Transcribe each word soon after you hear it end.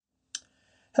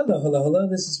Hello, hello, hello.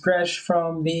 This is Gresh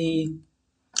from the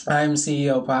I'm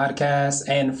CEO podcast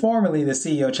and formerly the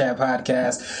CEO Chat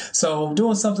podcast. So,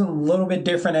 doing something a little bit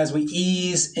different as we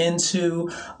ease into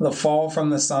the fall from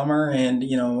the summer, and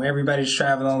everybody's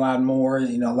traveling a lot more.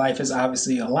 Life is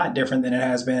obviously a lot different than it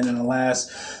has been in the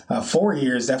last 4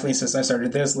 years, definitely since I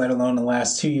started this, let alone the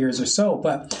last 2 years or so.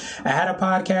 But I had a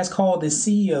podcast called the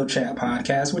CEO Chat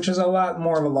podcast, which is a lot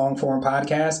more of a long form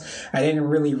podcast. I didn't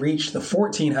really reach the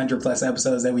 1,400 plus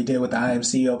episodes that we did with the I Am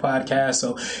CEO podcast,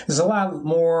 so there's a lot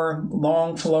more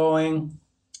long flowing,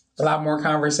 a lot more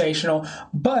conversational,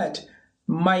 but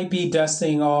might be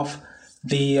dusting off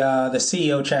the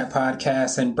CEO Chat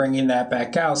podcast and bringing that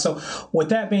back out. So with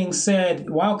that being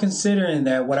said, while considering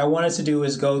that, what I wanted to do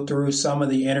is go through some of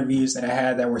the interviews that I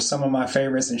had that were some of my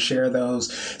favorites and share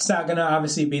those. It's not going to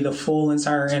obviously be the full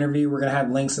entire interview. We're going to have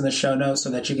links in the show notes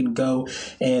so that you can go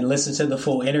and listen to the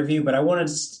full interview. But I wanted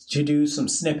to do some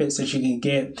snippets that you can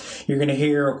get. You're going to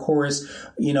hear, of course,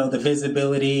 the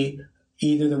visibility,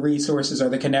 either the resources or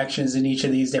the connections in each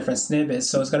of these different snippets.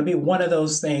 So it's going to be one of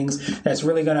those things that's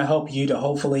really going to help you to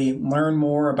hopefully learn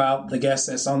more about the guests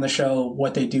that's on the show,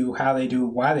 what they do, how they do,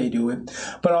 why they do it,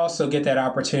 but also get that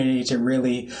opportunity to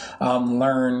really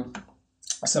learn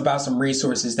about some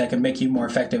resources that can make you more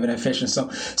effective and efficient. So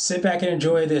sit back and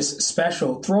enjoy this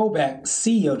special throwback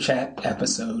CEO Chat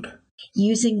episode.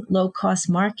 Using low-cost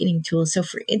marketing tools. So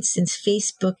for instance,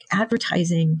 Facebook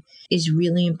advertising is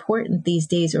really important these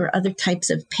days, or other types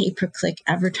of pay-per-click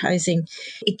advertising.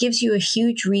 It gives you a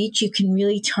huge reach. You can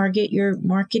really target your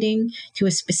marketing to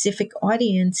a specific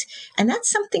audience. And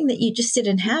that's something that you just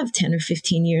didn't have 10 or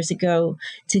 15 years ago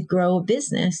to grow a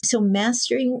business. So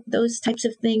mastering those types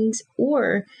of things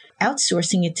or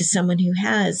outsourcing it to someone who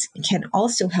has can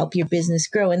also help your business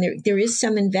grow. And there is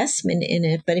some investment in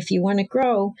it, but if you want to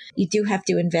grow, you do have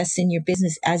to invest in your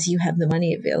business as you have the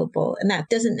money available. And that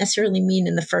doesn't necessarily mean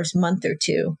in the first month or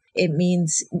two. It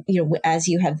means, as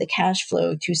you have the cash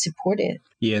flow to support it.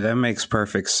 Yeah, that makes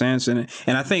perfect sense. And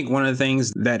I think one of the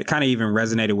things that kind of even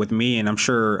resonated with me, and I'm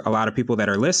sure a lot of people that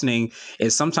are listening,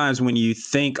 is sometimes when you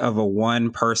think of a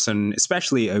one person,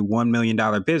 especially a $1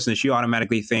 million business, you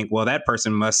automatically think, well, that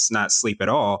person must not sleep at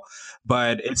all.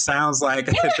 But it sounds like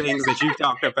the things that you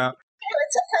talked about.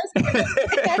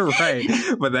 Right.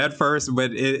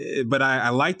 But I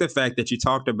like the fact that you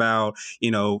talked about,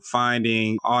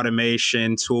 finding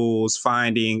automation tools,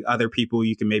 finding other people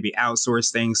you can maybe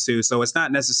outsource things to. So it's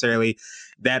not necessarily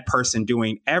that person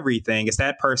doing everything. It's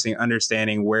that person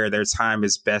understanding where their time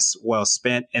is best well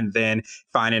spent and then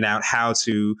finding out how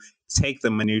to take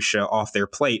the minutia off their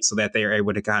plate so that they are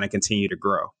able to kind of continue to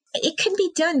grow. It can be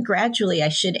done gradually, I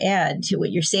should add to what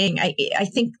you're saying. I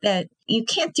think that you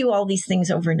can't do all these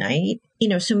things overnight.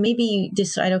 So maybe you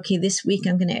decide, okay, this week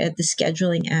I'm going to add the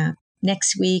scheduling app.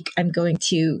 Next week, I'm going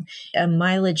to a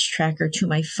mileage tracker to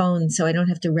my phone so I don't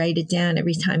have to write it down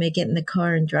every time I get in the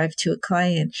car and drive to a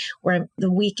client. Or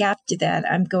the week after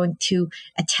that, I'm going to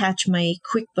attach my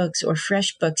QuickBooks or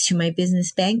FreshBooks to my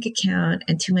business bank account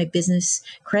and to my business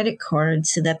credit card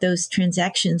so that those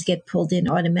transactions get pulled in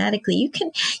automatically. You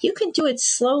can do it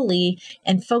slowly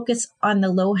and focus on the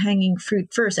low-hanging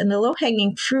fruit first. And the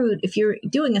low-hanging fruit, if you're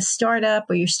doing a startup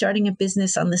or you're starting a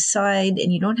business on the side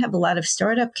and you don't have a lot of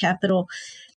startup capital,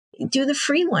 do the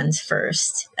free ones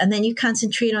first, and then you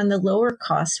concentrate on the lower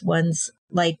cost ones,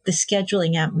 like the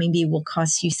scheduling app maybe will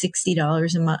cost you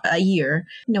 $60 a year,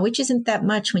 which isn't that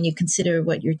much when you consider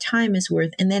what your time is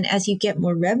worth. And then as you get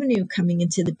more revenue coming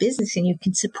into the business and you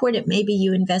can support it, maybe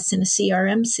you invest in a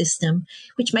CRM system,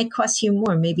 which might cost you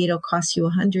more. Maybe it'll cost you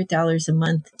 $100 a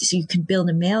month so you can build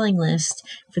a mailing list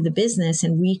for the business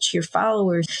and reach your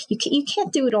followers. You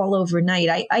can't do it all overnight.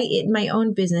 I in my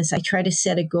own business, I try to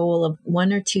set a goal of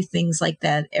one or two things like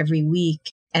that every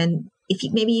week. And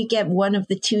maybe you get one of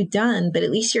the two done, but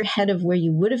at least you're ahead of where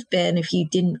you would have been if you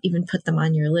didn't even put them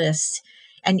on your list.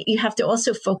 And you have to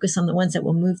also focus on the ones that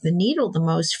will move the needle the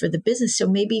most for the business. So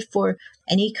maybe for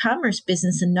an e-commerce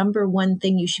business, the number one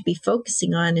thing you should be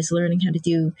focusing on is learning how to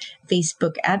do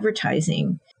Facebook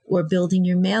advertising or building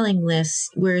your mailing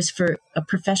list. Whereas for a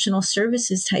professional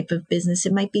services type of business,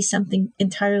 it might be something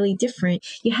entirely different.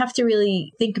 You have to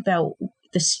really think about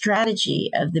the strategy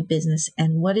of the business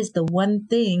and what is the one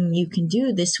thing you can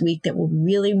do this week that will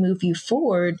really move you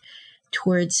forward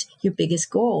towards your biggest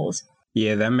goals.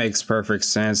 Yeah, that makes perfect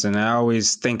sense. And I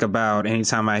always think about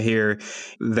anytime I hear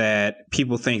that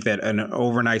people think that an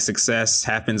overnight success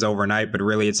happens overnight, but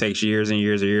really it takes years and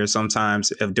years and years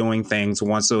sometimes of doing things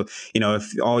once. So,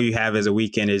 if all you have as a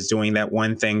weekend is doing that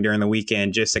one thing during the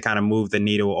weekend just to kind of move the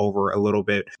needle over a little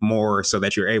bit more so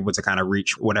that you're able to kind of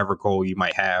reach whatever goal you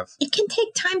might have. It can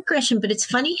take time, Gresham, but it's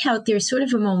funny how there's sort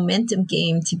of a momentum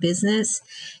game to business.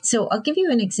 So I'll give you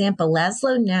an example.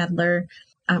 Laszlo Nadler,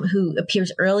 who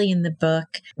appears early in the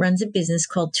book, runs a business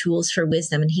called Tools for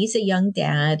Wisdom. And he's a young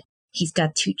dad. He's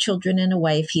got 2 children and a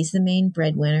wife. He's the main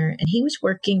breadwinner. And he was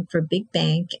working for a big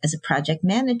bank as a project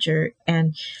manager.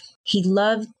 And he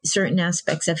loved certain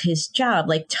aspects of his job,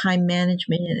 like time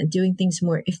management and doing things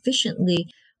more efficiently.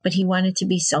 But he wanted to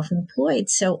be self-employed.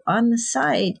 So on the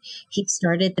side, he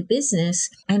started the business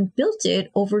and built it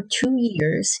over 2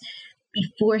 years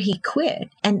before he quit.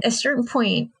 And at a certain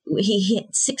point, he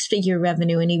hit 6-figure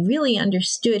revenue and he really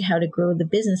understood how to grow the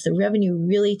business. The revenue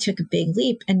really took a big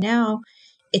leap. And now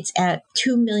it's at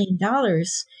 $2 million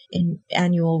in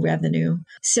annual revenue.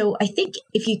 So I think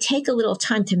if you take a little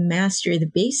time to master the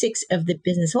basics of the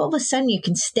business, all of a sudden you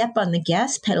can step on the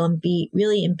gas pedal and be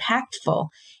really impactful.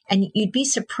 And you'd be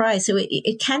surprised. So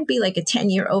it can be like a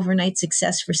 10-year overnight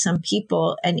success for some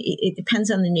people. And it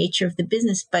depends on the nature of the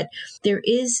business. But there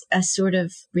is a sort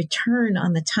of return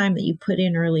on the time that you put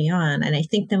in early on. And I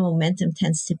think the momentum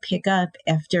tends to pick up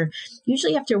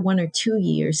usually after 1 or 2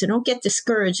 years. So don't get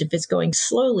discouraged if it's going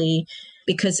slowly,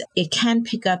 because it can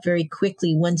pick up very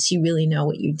quickly once you really know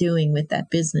what you're doing with that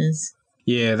business.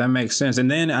 Yeah, that makes sense.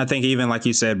 And then I think even like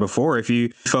you said before, if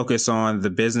you focus on the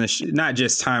business, not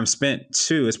just time spent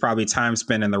too, it's probably time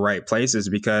spent in the right places,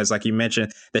 because like you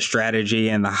mentioned, the strategy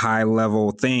and the high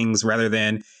level things rather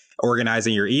than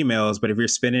organizing your emails. But if you're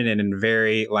spending it in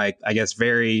very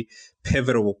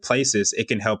pivotal places, it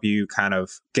can help you kind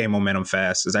of gain momentum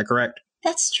fast. Is that correct?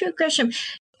 That's true, Gresham.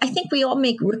 I think we all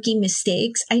make rookie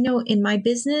mistakes. I know in my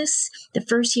business, the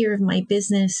first year of my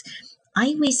business,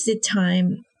 I wasted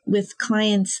time with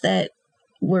clients that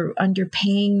were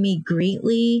underpaying me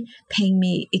greatly, paying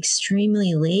me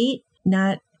extremely late,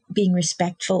 not being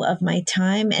respectful of my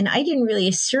time. And I didn't really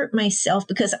assert myself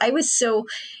because I was so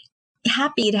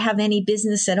happy to have any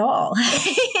business at all.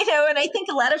 And I think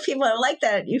a lot of people are like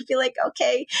that. You feel like,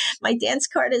 okay, my dance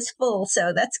card is full,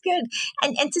 so that's good.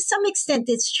 And to some extent,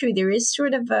 it's true. There is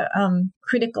sort of a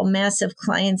critical mass of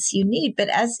clients you need. But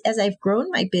as I've grown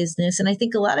my business, and I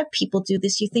think a lot of people do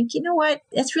this, you think, you know what,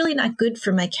 that's really not good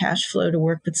for my cash flow to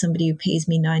work with somebody who pays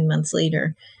me 9 months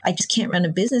later. I just can't run a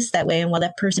business that way. And while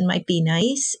that person might be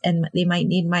nice and they might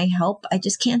need my help, I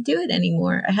just can't do it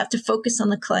anymore. I have to focus on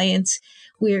the clients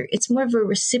where it's more of a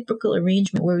reciprocal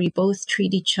arrangement where we both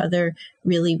treat each other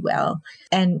really well.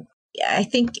 And I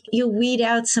think you'll weed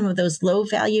out some of those low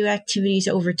value activities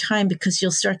over time, because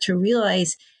you'll start to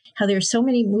realize how there are so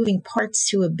many moving parts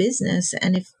to a business.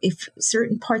 And if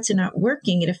certain parts are not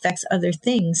working, it affects other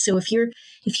things. So if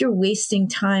you're wasting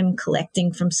time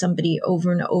collecting from somebody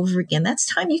over and over again, that's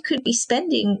time you could be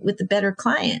spending with a better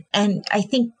client. And I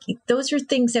think those are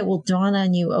things that will dawn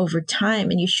on you over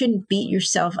time. And you shouldn't beat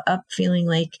yourself up feeling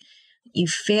like you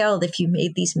failed if you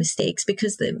made these mistakes,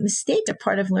 because the mistakes are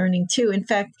part of learning too. In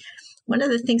fact, one of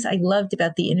the things I loved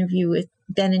about the interview with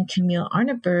Ben and Camille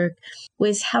Arneberg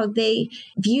was how they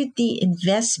viewed the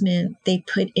investment they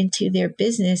put into their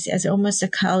business as almost a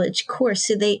college course.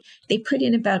 So they put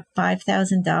in about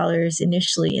 $5,000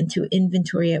 initially into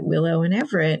inventory at Willow and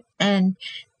Everett. And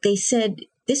they said,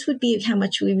 this would be how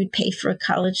much we would pay for a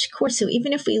college course. So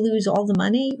even if we lose all the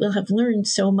money, we'll have learned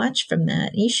so much from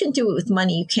that. And you shouldn't do it with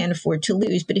money you can't afford to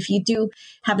lose. But if you do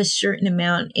have a certain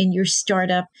amount in your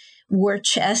startup war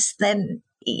chest, then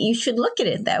you should look at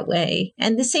it that way.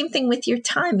 And the same thing with your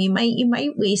time. You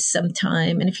might waste some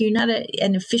time. And if you're not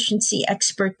an efficiency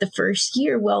expert the first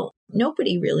year, well,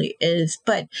 nobody really is,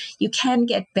 but you can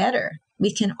get better.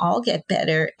 We can all get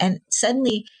better. And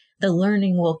suddenly the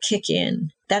learning will kick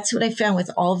in. That's what I found with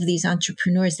all of these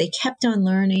entrepreneurs. They kept on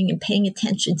learning and paying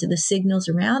attention to the signals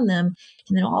around them.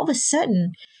 And then all of a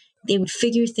sudden, they would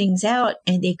figure things out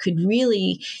and they could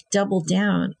really double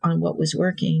down on what was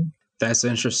working. That's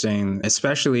interesting,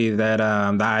 especially that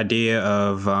the idea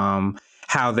of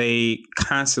how they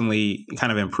constantly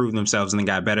kind of improved themselves and then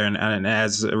got better. And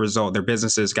as a result, their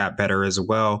businesses got better as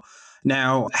well.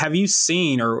 Now, have you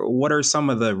seen, or what are some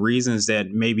of the reasons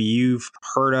that maybe you've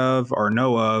heard of or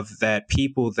know of that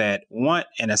people that want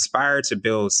and aspire to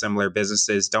build similar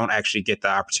businesses don't actually get the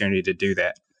opportunity to do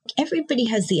that? everybody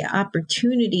has the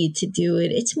opportunity to do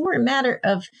it. It's more a matter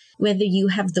of whether you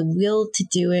have the will to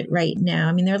do it right now.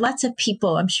 I mean, there are lots of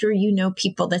people, I'm sure you know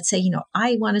people that say,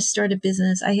 I want to start a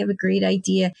business. I have a great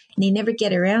idea, and they never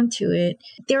get around to it.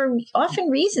 There are often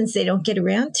reasons they don't get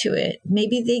around to it.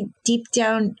 Maybe they deep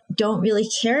down don't really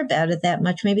care about it that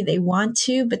much. Maybe they want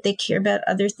to, but they care about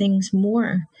other things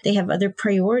more. They have other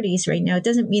priorities right now. It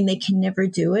doesn't mean they can never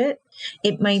do it.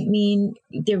 It might mean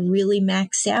they're really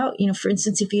maxed out. For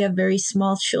instance, if you have very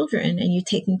small children and you're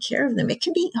taking care of them, it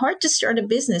can be hard to start a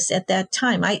business at that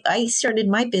time. I started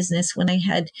my business when I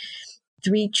had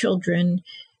 3 children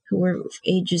who were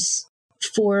ages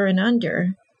 4 and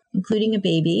under, including a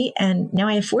baby. And now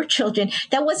I have 4 children.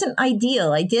 That wasn't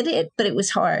ideal. I did it, but it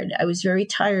was hard. I was very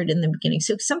tired in the beginning.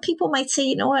 So some people might say,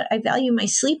 you know what? I value my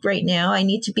sleep right now. I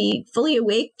need to be fully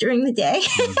awake during the day.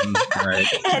 Right.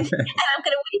 and I'm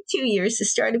going to wait 2 years to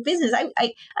start a business.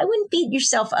 I wouldn't beat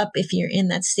yourself up if you're in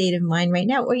that state of mind right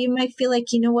now. Or you might feel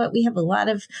like, you know what? We have a lot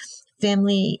of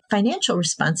family financial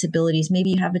responsibilities.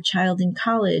 Maybe you have a child in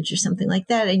college or something like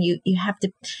that, and you have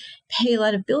to pay a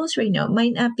lot of bills right now. It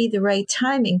might not be the right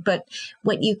timing, but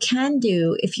what you can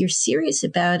do if you're serious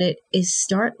about it is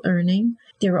start learning.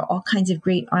 There are all kinds of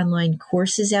great online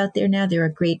courses out there now. There are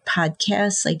great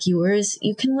podcasts like yours.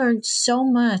 You can learn so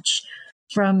much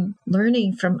from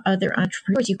learning from other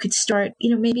entrepreneurs. You could start,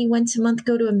 maybe once a month,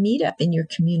 go to a meetup in your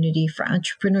community for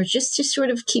entrepreneurs, just to sort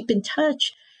of keep in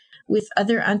touch with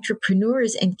other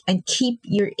entrepreneurs and keep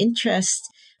your interest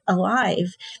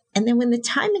alive. And then when the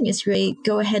timing is right,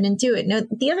 go ahead and do it. Now,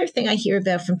 the other thing I hear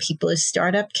about from people is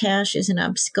startup cash is an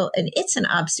obstacle, and it's an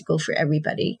obstacle for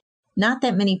everybody. Not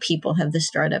that many people have the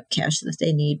startup cash that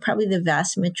they need. Probably the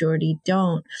vast majority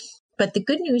don't. But the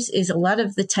good news is a lot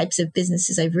of the types of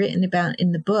businesses I've written about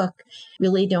in the book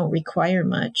really don't require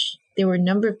much. There were a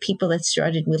number of people that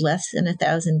started with less than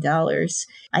 $1,000.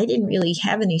 I didn't really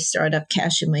have any startup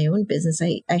cash in my own business.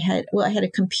 I had a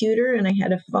computer and I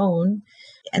had a phone,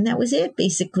 and that was it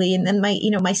basically. And then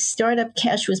my startup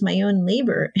cash was my own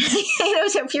labor.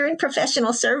 So if you're in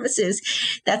professional services,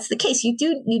 that's the case. You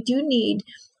do need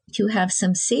to have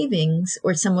some savings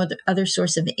or some other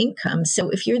source of income. So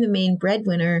if you're the main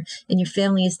breadwinner and your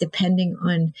family is depending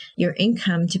on your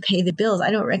income to pay the bills,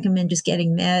 I don't recommend just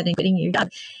getting mad and quitting your job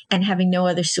and having no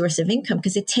other source of income,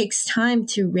 because it takes time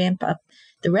to ramp up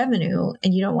the revenue,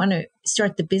 and you don't want to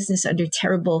start the business under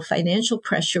terrible financial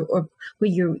pressure or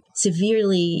where you're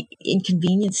severely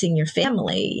inconveniencing your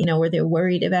family, where they're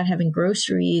worried about having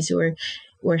groceries or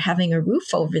having a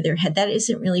roof over their head. That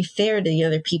isn't really fair to the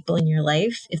other people in your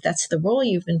life if that's the role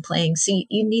you've been playing. So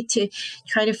you need to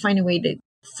try to find a way to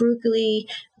frugally,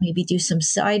 maybe do some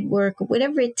side work,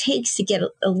 whatever it takes to get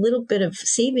a little bit of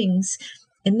savings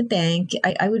in the bank.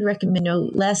 I would recommend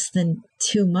no less than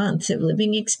 2 months of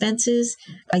living expenses,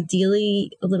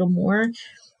 ideally a little more,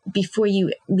 before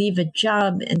you leave a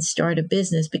job and start a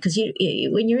business. Because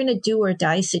when you're in a do or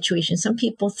die situation, some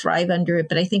people thrive under it,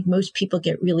 but I think most people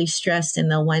get really stressed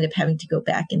and they'll wind up having to go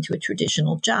back into a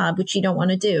traditional job, which you don't want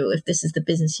to do if this is the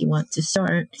business you want to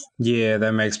start. Yeah,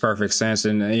 that makes perfect sense.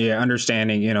 And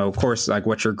understanding, of course, like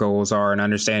what your goals are and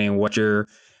understanding what your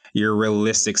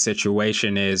realistic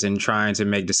situation is and trying to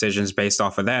make decisions based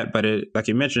off of that. But like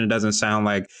you mentioned, it doesn't sound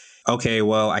like, okay,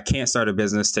 well, I can't start a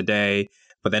business today,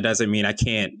 but that doesn't mean I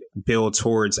can't build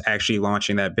towards actually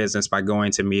launching that business by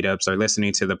going to meetups or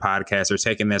listening to the podcast or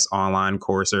taking this online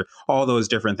course or all those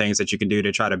different things that you can do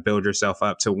to try to build yourself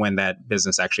up to when that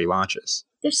business actually launches.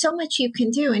 There's so much you can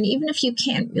do. And even if you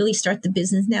can't really start the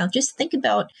business now, just think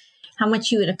about how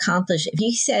much you would accomplish. If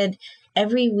you said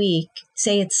every week,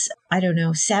 say it's,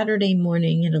 Saturday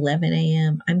morning at 11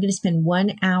 a.m., I'm going to spend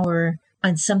 1 hour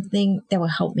on something that will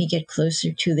help me get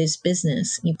closer to this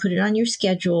business. You put it on your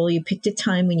schedule. You picked a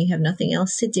time when you have nothing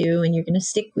else to do and you're going to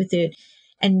stick with it.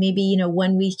 And maybe,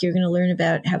 1 week you're going to learn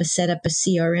about how to set up a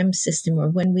CRM system, or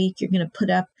 1 week you're going to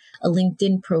put up a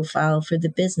LinkedIn profile for the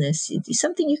business. It's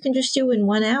something you can just do in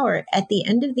 1 hour. At the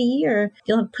end of the year,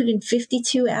 you'll have put in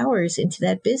 52 hours into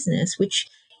that business, which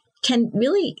can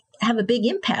really have a big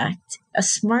impact. A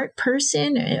smart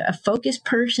person, a focused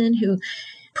person who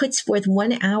puts forth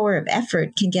 1 hour of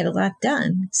effort can get a lot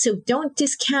done. So don't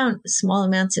discount small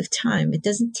amounts of time. It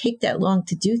doesn't take that long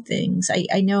to do things.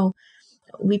 I know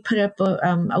we put up a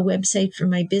website for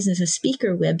my business, a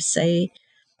speaker website,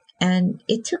 and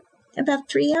it took about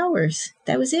 3 hours.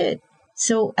 That was it.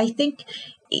 So I think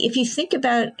if you think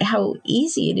about how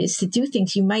easy it is to do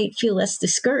things, you might feel less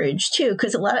discouraged too,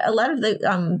 because a lot of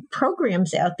the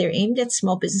programs out there aimed at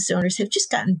small business owners have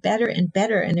just gotten better and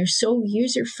better, and they're so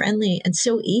user friendly and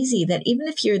so easy that even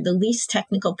if you're the least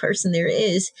technical person there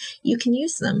is, you can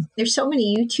use them. There's so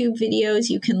many YouTube videos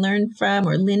you can learn from,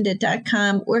 or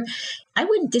lynda.com, or I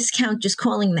wouldn't discount just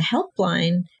calling the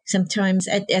helpline sometimes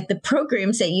at the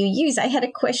programs that you use. I had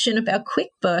a question about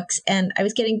QuickBooks, and I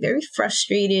was getting very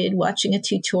frustrated watching a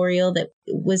tutorial that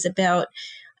was about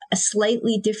a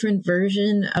slightly different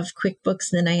version of QuickBooks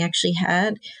than I actually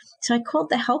had. So I called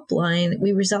the helpline.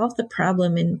 We resolved the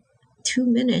problem in 2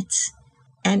 minutes,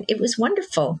 and it was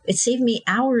wonderful. It saved me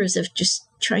hours of just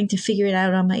trying to figure it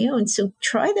out on my own. So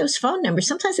try those phone numbers.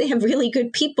 Sometimes they have really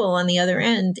good people on the other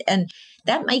end, and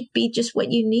that might be just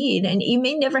what you need. And you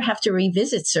may never have to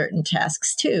revisit certain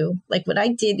tasks too. Like what I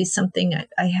did is something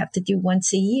I have to do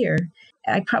once a year.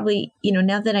 I probably,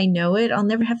 now that I know it, I'll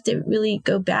never have to really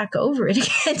go back over it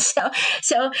again.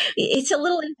 So it's a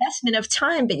little investment of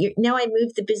time, but now I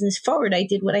moved the business forward. I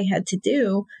did what I had to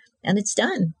do, and it's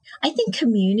done. I think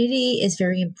community is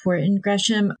very important,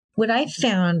 Gresham. What I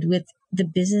found with the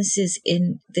businesses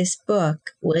in this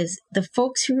book was the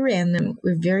folks who ran them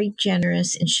were very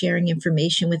generous in sharing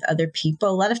information with other people.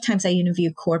 A lot of times I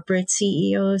interview corporate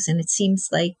CEOs, and it seems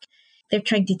like they're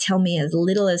trying to tell me as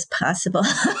little as possible.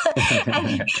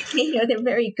 And, they're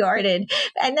very guarded.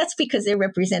 And that's because they're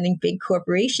representing big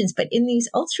corporations. But in these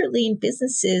ultra lean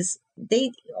businesses,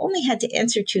 they only had to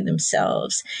answer to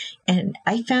themselves. And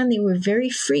I found they were very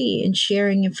free in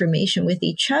sharing information with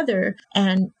each other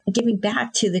and giving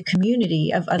back to the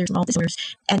community of other small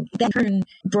businesses. And that in turn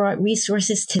brought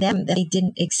resources to them that they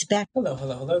didn't expect.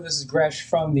 Hello. This is Gresh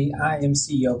from the I Am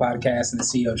CEO podcast and the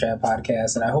CEO Chat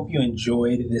podcast. And I hope you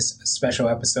enjoyed this special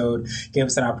episode. Give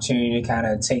us an opportunity to kind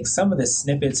of take some of the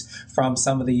snippets from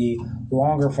some of the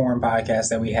longer form podcasts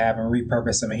that we have and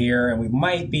repurpose them here. And we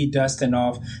might be dusting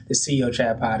off the CEO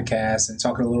Chat podcast and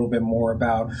talking a little bit more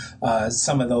about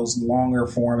some of those longer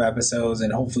form episodes,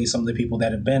 and hopefully some of the people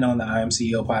that have been on the I Am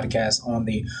CEO podcast on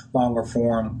the longer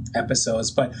form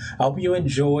episodes. But I hope you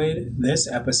enjoyed this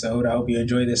episode. I hope you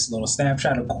enjoyed this little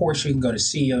snapshot. Of course, you can go to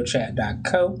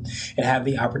ceochat.co and have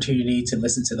the opportunity to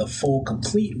listen to the full,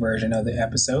 complete version of the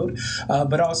episode.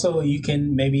 But also you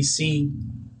can maybe see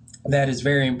that is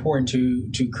very important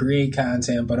to create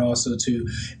content, but also to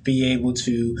be able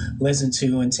to listen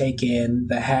to and take in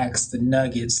the hacks, the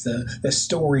nuggets, the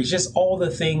stories, just all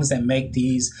the things that make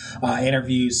these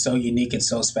interviews so unique and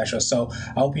so special. So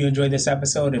I hope you enjoyed this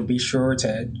episode, and be sure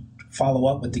to follow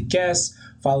up with the guests,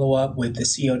 follow up with the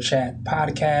CEO Chat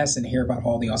podcast, and hear about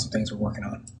all the awesome things we're working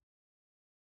on.